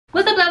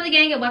lovely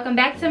gang, and welcome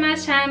back to my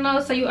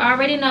channel. So you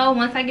already know,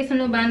 once I get some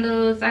new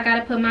bundles, I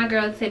gotta put my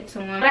girl tips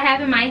on. What I have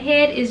in my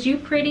head is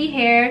Upretty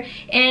hair,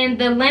 and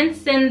the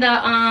lengths and the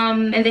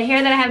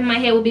hair that I have in my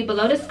head will be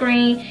below the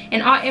screen,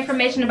 and all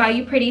information about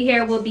Upretty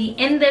hair will be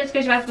in the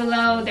description box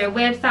below. Their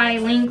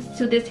website, links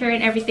to this hair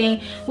and everything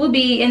will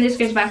be in the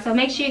description box, so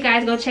make sure you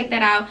guys go check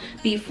that out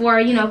before,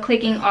 you know,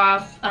 clicking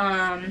off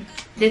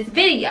this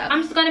video.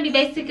 I'm just gonna be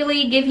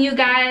basically giving you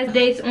guys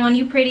updates on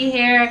Upretty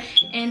hair,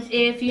 and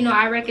if, you know,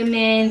 I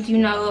recommend, you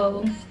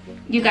know,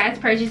 you guys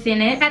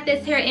purchasing it. I had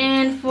this hair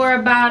in for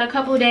about a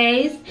couple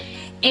days,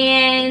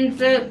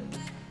 and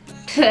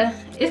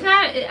it's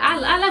not,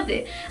 I loved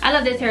it. I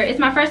love this hair. It's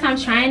my first time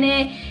trying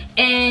it,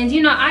 and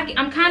you know,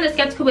 I'm kind of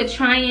skeptical with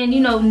trying,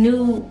 you know,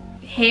 new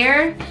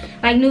hair,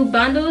 like new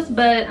bundles,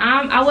 but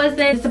I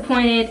wasn't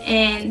disappointed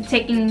in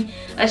taking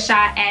a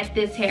shot at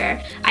this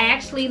hair. I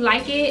actually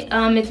like it.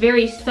 It's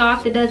very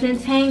soft, it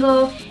doesn't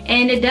tangle,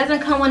 and it doesn't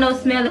come with no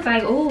smell. It's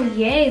like, oh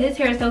yay, this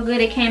hair is so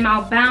good. It came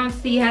out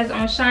bouncy, has its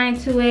own shine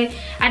to it.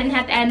 I didn't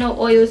have to add no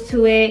oils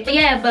to it. But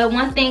yeah, but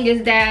one thing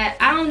is that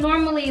I don't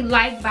normally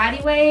like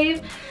body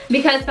wave,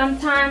 because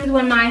sometimes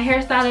when my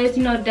hairstylist,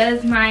 you know,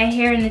 does my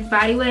hair in this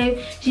body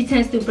wave, she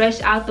tends to brush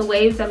out the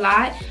waves a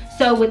lot.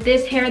 So with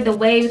this hair, the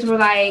waves were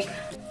like,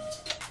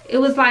 it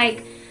was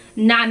like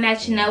not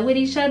matching up with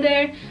each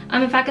other.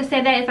 If I could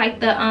say that, it's like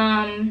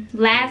the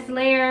last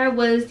layer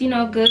was, you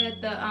know, good.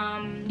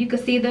 You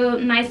could see the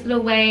nice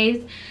little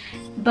waves,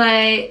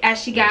 but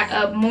as she got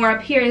up more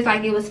up here, it's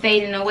like it was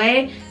fading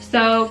away.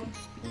 So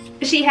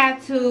she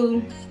had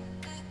to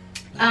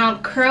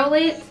curl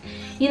it,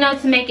 you know,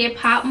 to make it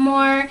pop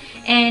more,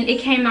 and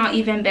it came out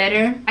even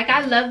better. Like,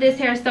 I love this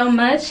hair so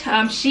much.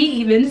 She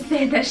even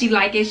said that she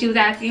liked it. She was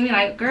asking me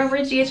like, girl,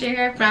 where'd you get your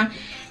hair from?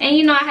 And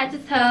you know, I had to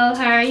tell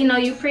her, you know,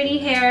 Upretty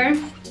hair.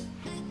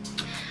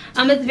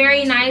 It's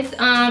very nice.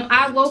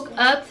 I woke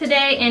up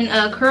today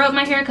and curled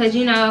my hair, because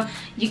you know,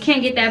 you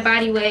can't get that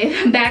body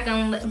wave back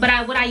on.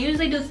 But what I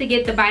usually do to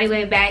get the body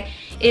wave back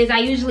is I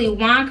usually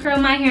wand curl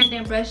my hair and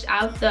then brush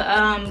out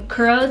the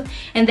curls,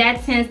 and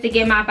that tends to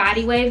get my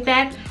body wave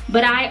back.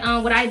 But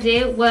what I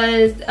did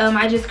was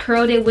I just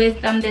curled it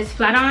with this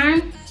flat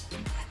iron,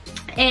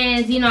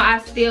 and you know, I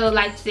still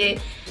liked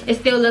it. It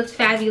still looks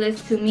fabulous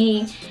to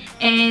me,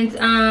 and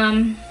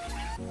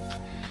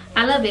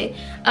I love it.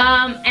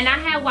 And I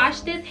had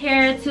washed this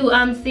hair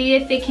to see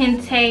if it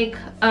can take,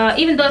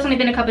 even though it's only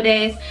been a couple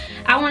days,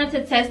 I wanted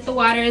to test the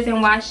waters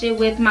and wash it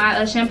with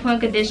my shampoo and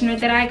conditioner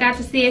that I got,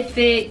 to see if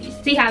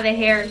see how the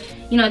hair,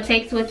 you know,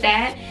 takes with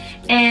that.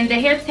 And the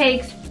hair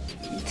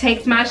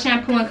takes my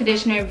shampoo and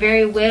conditioner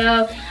very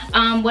well.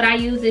 What I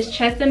use is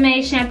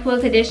Tresemme shampoo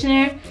and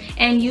conditioner,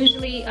 and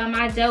usually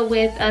I dealt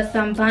with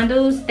some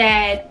bundles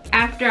that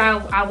after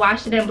I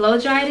washed it and blow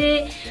dried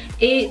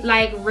it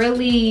like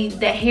really,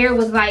 the hair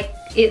was like,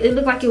 it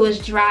looked like it was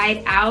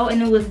dried out,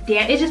 and it was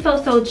damp. It just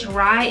felt so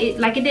dry.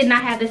 It did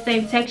not have the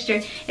same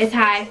texture as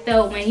how I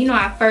felt when, you know,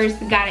 I first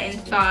got it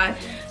installed.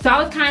 So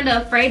I was kind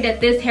of afraid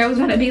that this hair was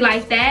going to be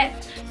like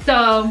that.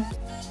 So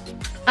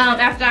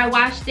after I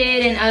washed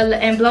it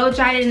and blow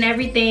dried it and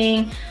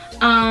everything,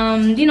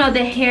 you know,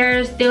 the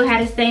hair still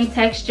had the same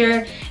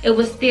texture. It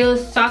was still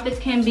soft as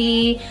can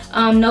be,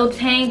 no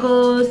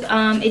tangles,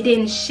 it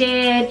didn't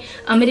shed,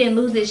 it didn't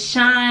lose its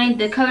shine,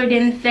 the color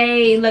didn't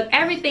fade. Look,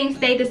 everything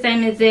stayed the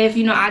same as if,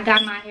 you know, I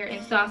got my hair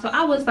installed. So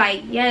I was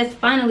like, yes,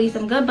 finally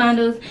some good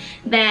bundles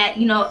that,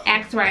 you know,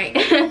 acts right.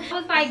 I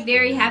was like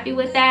very happy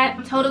with that.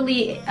 I'm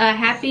totally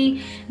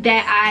happy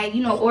that I,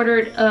 you know,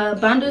 ordered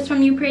bundles from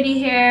Upretty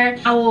hair.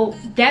 I will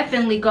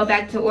definitely go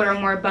back to order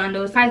more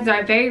bundles. Prices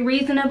are very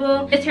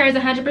reasonable. This hair is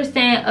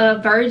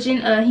 100%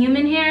 virgin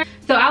human hair,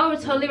 so I would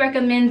totally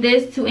recommend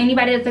this to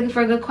anybody that's looking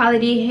for good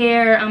quality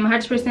hair.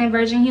 100%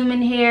 virgin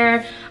human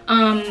hair,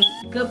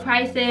 good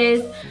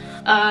prices.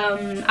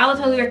 I would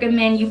totally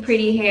recommend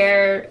Upretty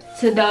hair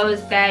to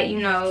those that, you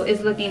know,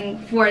 is looking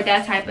for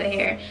that type of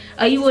hair.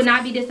 You will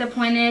not be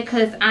disappointed,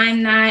 because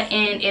I'm not,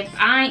 and if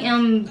I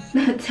am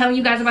telling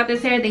you guys about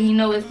this hair, then you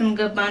know it's some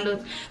good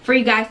bundles for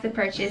you guys to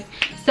purchase.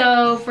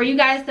 So for you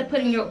guys to put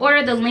in your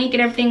order, the link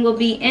and everything will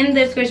be in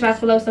the description box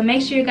below, so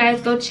make sure you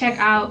guys go check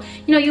out,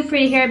 you know,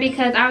 Upretty hair,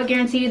 because I would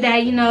guarantee you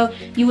that, you know,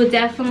 you would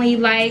definitely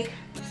like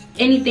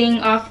anything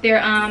off their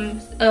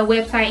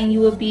website, and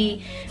you will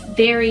be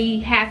very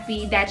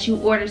happy that you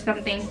ordered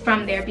something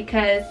from there,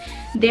 because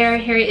their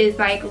hair is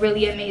like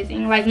really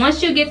amazing. Like,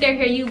 once you get their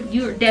hair,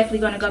 you're definitely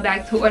going to go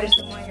back to order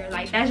some more hair.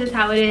 Like, that's just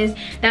how it is.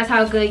 That's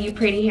how good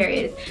Upretty hair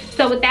is.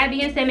 So with that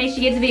being said, make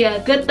sure you give the video a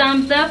good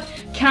thumbs up,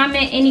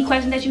 comment any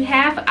questions that you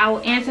have, I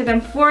will answer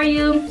them for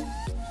you,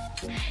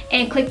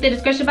 and click the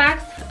description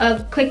box,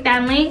 click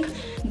that link,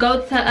 go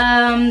to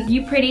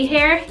Upretty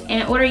hair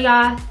and order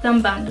y'all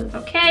some bundles.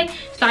 Okay,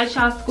 start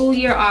y'all school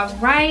year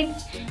off right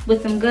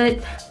with some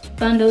good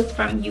bundles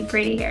from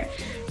Upretty hair.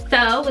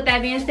 So with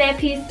that being said,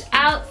 peace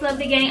out,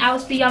 lovely gang. I will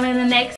see y'all in the next